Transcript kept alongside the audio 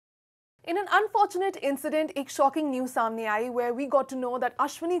In an unfortunate incident, एक shocking news सामने आई where we got to know that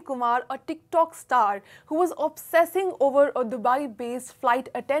Ashwini Kumar, a TikTok star who was obsessing over a Dubai-based flight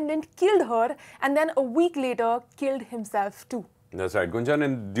attendant, killed her and then a week later killed himself too. That's right, Gunjan.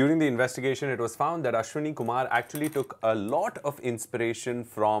 And during the investigation, it was found that Ashwini Kumar actually took a lot of inspiration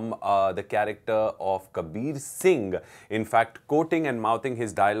from the character of Kabir Singh. In fact, quoting and mouthing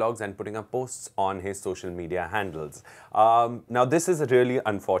his dialogues and putting up posts on his social media handles. Now, this is a really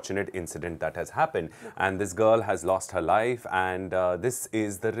unfortunate incident that has happened. And this girl has lost her life. And this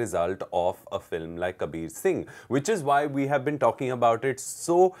is the result of a film like Kabir Singh, which is why we have been talking about it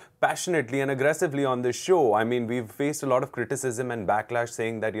so passionately and aggressively on this show. I mean, we've faced a lot of criticism and backlash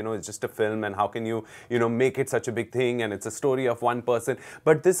saying that, it's just a film and how can you, make it such a big thing and it's a story of one person.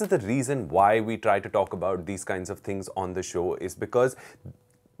 But this is the reason why we try to talk about these kinds of things on the show, is because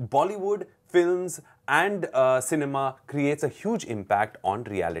Bollywood films and cinema creates a huge impact on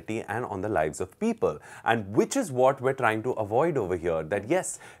reality and on the lives of people, and which is what we're trying to avoid over here. That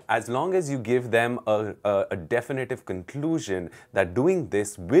yes, as long as you give them a definitive conclusion that doing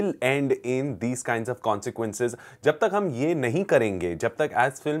this will end in these kinds of consequences, जब तक हम ये नहीं करेंगे, जब तक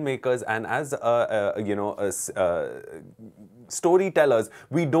as filmmakers and as storytellers,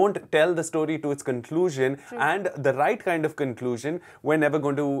 we don't tell the story to its conclusion and the right kind of conclusion, we're never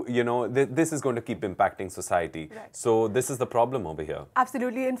going to, this is going to keep impacting society. Right. So this is the problem over here.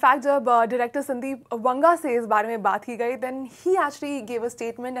 Absolutely. In fact, जब director Sandeep Vanga से इस बारे में बात की गई, then he actually gave a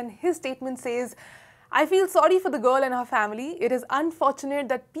statement, and his statement says, I feel sorry for the girl and her family. It is unfortunate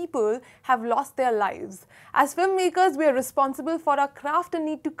that people have lost their lives. As filmmakers, we are responsible for our craft and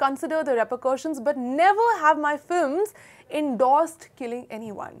need to consider the repercussions, but never have my films endorsed killing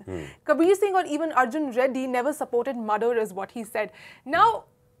anyone. Kabir Singh or even Arjun Reddy never supported murder, is what he said. Now,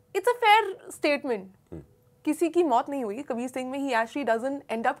 it's a fair statement. किसी की मौत नहीं हुई कबीर सिंह में. He actually doesn't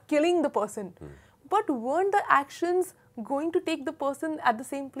end up killing the person. But weren't the actions going to take the person at the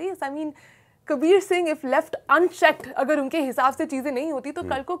same place? I mean, Kabir Singh if left unchecked, अगर उनके हिसाब से चीजें नहीं होती तो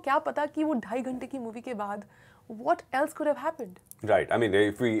कल को क्या पता कि वो 2.5 घंटे की मूवी के बाद what else could have happened? Right. I mean,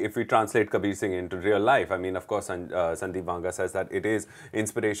 if we translate Kabir Singh into real life, I mean, of course, Sandeep Vanga says that it is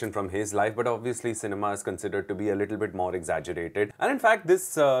inspiration from his life, but obviously cinema is considered to be a little bit more exaggerated. And in fact,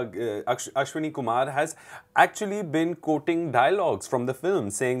 this Ashwini Kumar has actually been quoting dialogues from the film,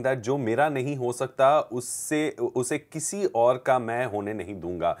 saying that जो मेरा नहीं हो सकता उसे किसी और का मैं होने नहीं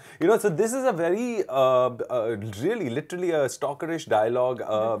दूंगा. So this is a very really literally a stalkerish dialogue,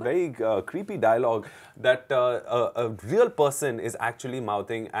 a very creepy dialogue that a real person is actually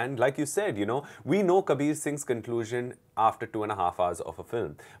mouthing. And like you said, we know Kabir Singh's conclusion after 2.5 hours of a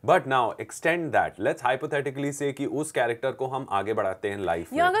film. But now extend that. Let's hypothetically say कि उस character को हम आगे बढ़ाते हैं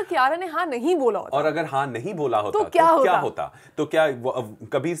life में. या अगर कियारा ने हाँ नहीं बोला होता. और अगर हाँ नहीं बोला होता तो क्या होता? तो क्या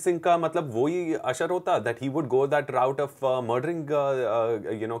कबीर सिंह का मतलब वही असर होता? That he would go that route of murdering,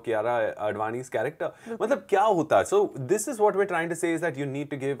 Kiara Advani's character. मतलब क्या होता? So this is what we're trying to say, is that you need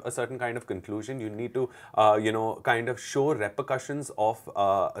to give a certain kind of conclusion. You need to, kind of show repercussions of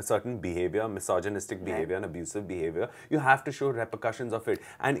a certain behavior, misogynistic behavior and abusive behavior. You have to show repercussions of it.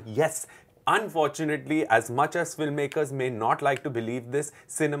 And yes, unfortunately, as much as filmmakers may not like to believe this,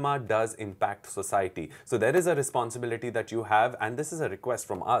 cinema does impact society. So there is a responsibility that you have, and this is a request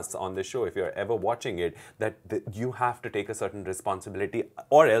from us on the show, if you're ever watching it, that you have to take a certain responsibility,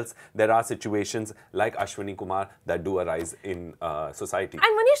 or else there are situations like Ashwini Kumar that do arise in society.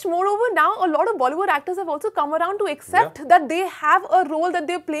 And Manish, moreover, now a lot of Bollywood actors have also come around to accept that they have a role that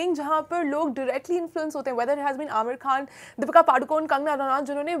they're playing जहाँ पर लोग directly influence होते हैं. Whether it has been Amir Khan, Deepika Padukone, Kangana Ranaut,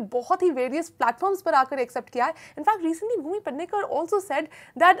 जिन्होंने बहुत ही various platforms पर आकर accept किया है. In fact, recently Bhumi Pednekar also said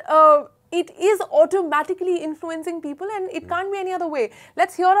that it is automatically influencing people and it can't be any other way.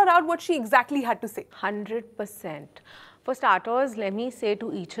 Let's hear her out what she exactly had to say. 100%. For starters, let me say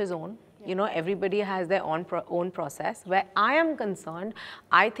to each his own. Everybody has their own process. Where I am concerned,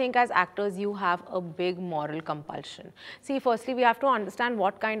 I think as actors, you have a big moral compulsion. See, firstly, we have to understand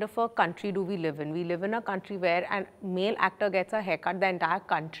what kind of a country do we live in. We live in a country where a male actor gets a haircut, the entire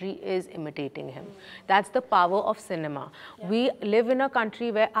country is imitating him. That's the power of cinema. Yeah. We live in a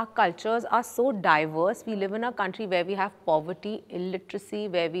country where our cultures are so diverse. We live in a country where we have poverty, illiteracy,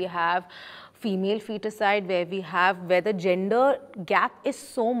 where we have female feticide, where the gender gap is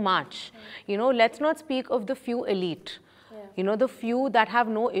so much. Let's not speak of the few elite. The few that have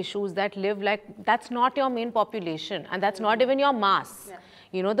no issues, that live like, that's not your main population, and that's not even your mass.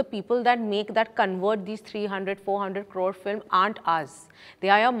 The people that convert these 300, 400 crore film aren't us. They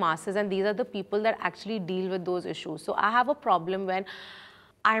are your masses, and these are the people that actually deal with those issues. So I have a problem when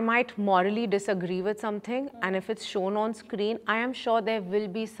I might morally disagree with something, and if it's shown on screen, I am sure there will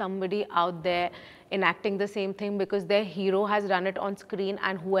be somebody out there enacting the same thing because their hero has done it on screen,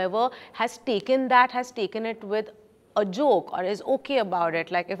 and whoever has taken that has taken it with a joke or is okay about it.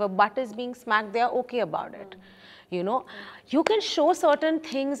 Like if a butt is being smacked, they are okay about it. You know, you can show certain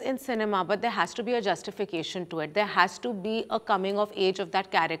things in cinema, but there has to be a justification to it. There has to be a coming of age of that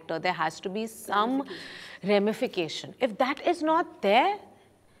character. There has to be some ramification. If that is not there,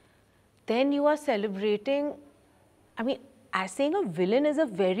 then you are celebrating, I mean, as saying a villain is a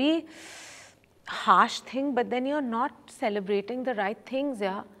very harsh thing, but then you're not celebrating the right things,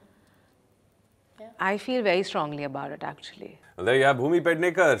 yeah? I feel very strongly about it, actually. Well, there you have Bhumi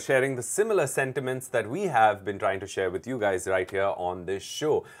Pednekar sharing the similar sentiments that we have been trying to share with you guys right here on this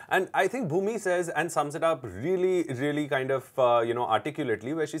show. And I think Bhumi says and sums it up really, really kind of, you know,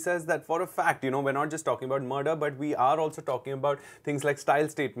 articulately, where she says that for a fact, you know, we're not just talking about murder, but we are also talking about things like style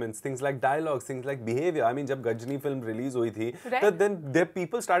statements, things like dialogues, things like behavior. I mean, jab Gajni film release hui thi, then the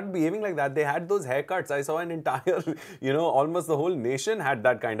people started behaving like that. They had those haircuts. I saw an entire, you know, almost the whole nation had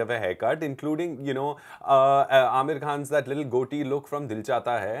that kind of a haircut, including, you know, Amir Khan's that little goatee look from Dil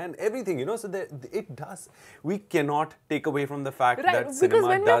Chahta Hai and everything, you know, so it does. We cannot take away from the fact that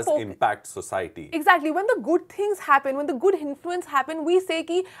cinema does impact society. Exactly. When the good things happen, when the good influence happen, we say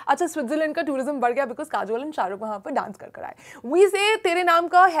ki, acha Switzerland ka tourism बढ़ गया because Kajol and Shah Rukh वहाँ पर dance कर आए. We say तेरे नाम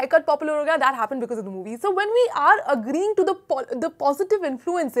का haircut popular हो गया, that happened because of the movie. So when we are agreeing to the positive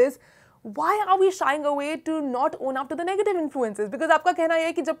influences, why are we shying away to not own up to the negative influences? Because आपका कहना ये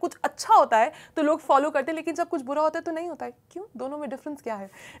है कि जब कुछ अच्छा होता है तो लोग follow करते हैं, लेकिन जब कुछ बुरा होता है तो नहीं होता है. क्यों? दोनों में difference क्या है?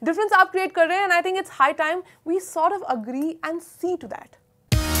 Difference आप create कर रहे हैं, and I think it's high time we sort of agree and see to that.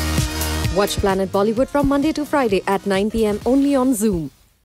 Watch Planet Bollywood from Monday to Friday at 9 p.m. only on Zoom.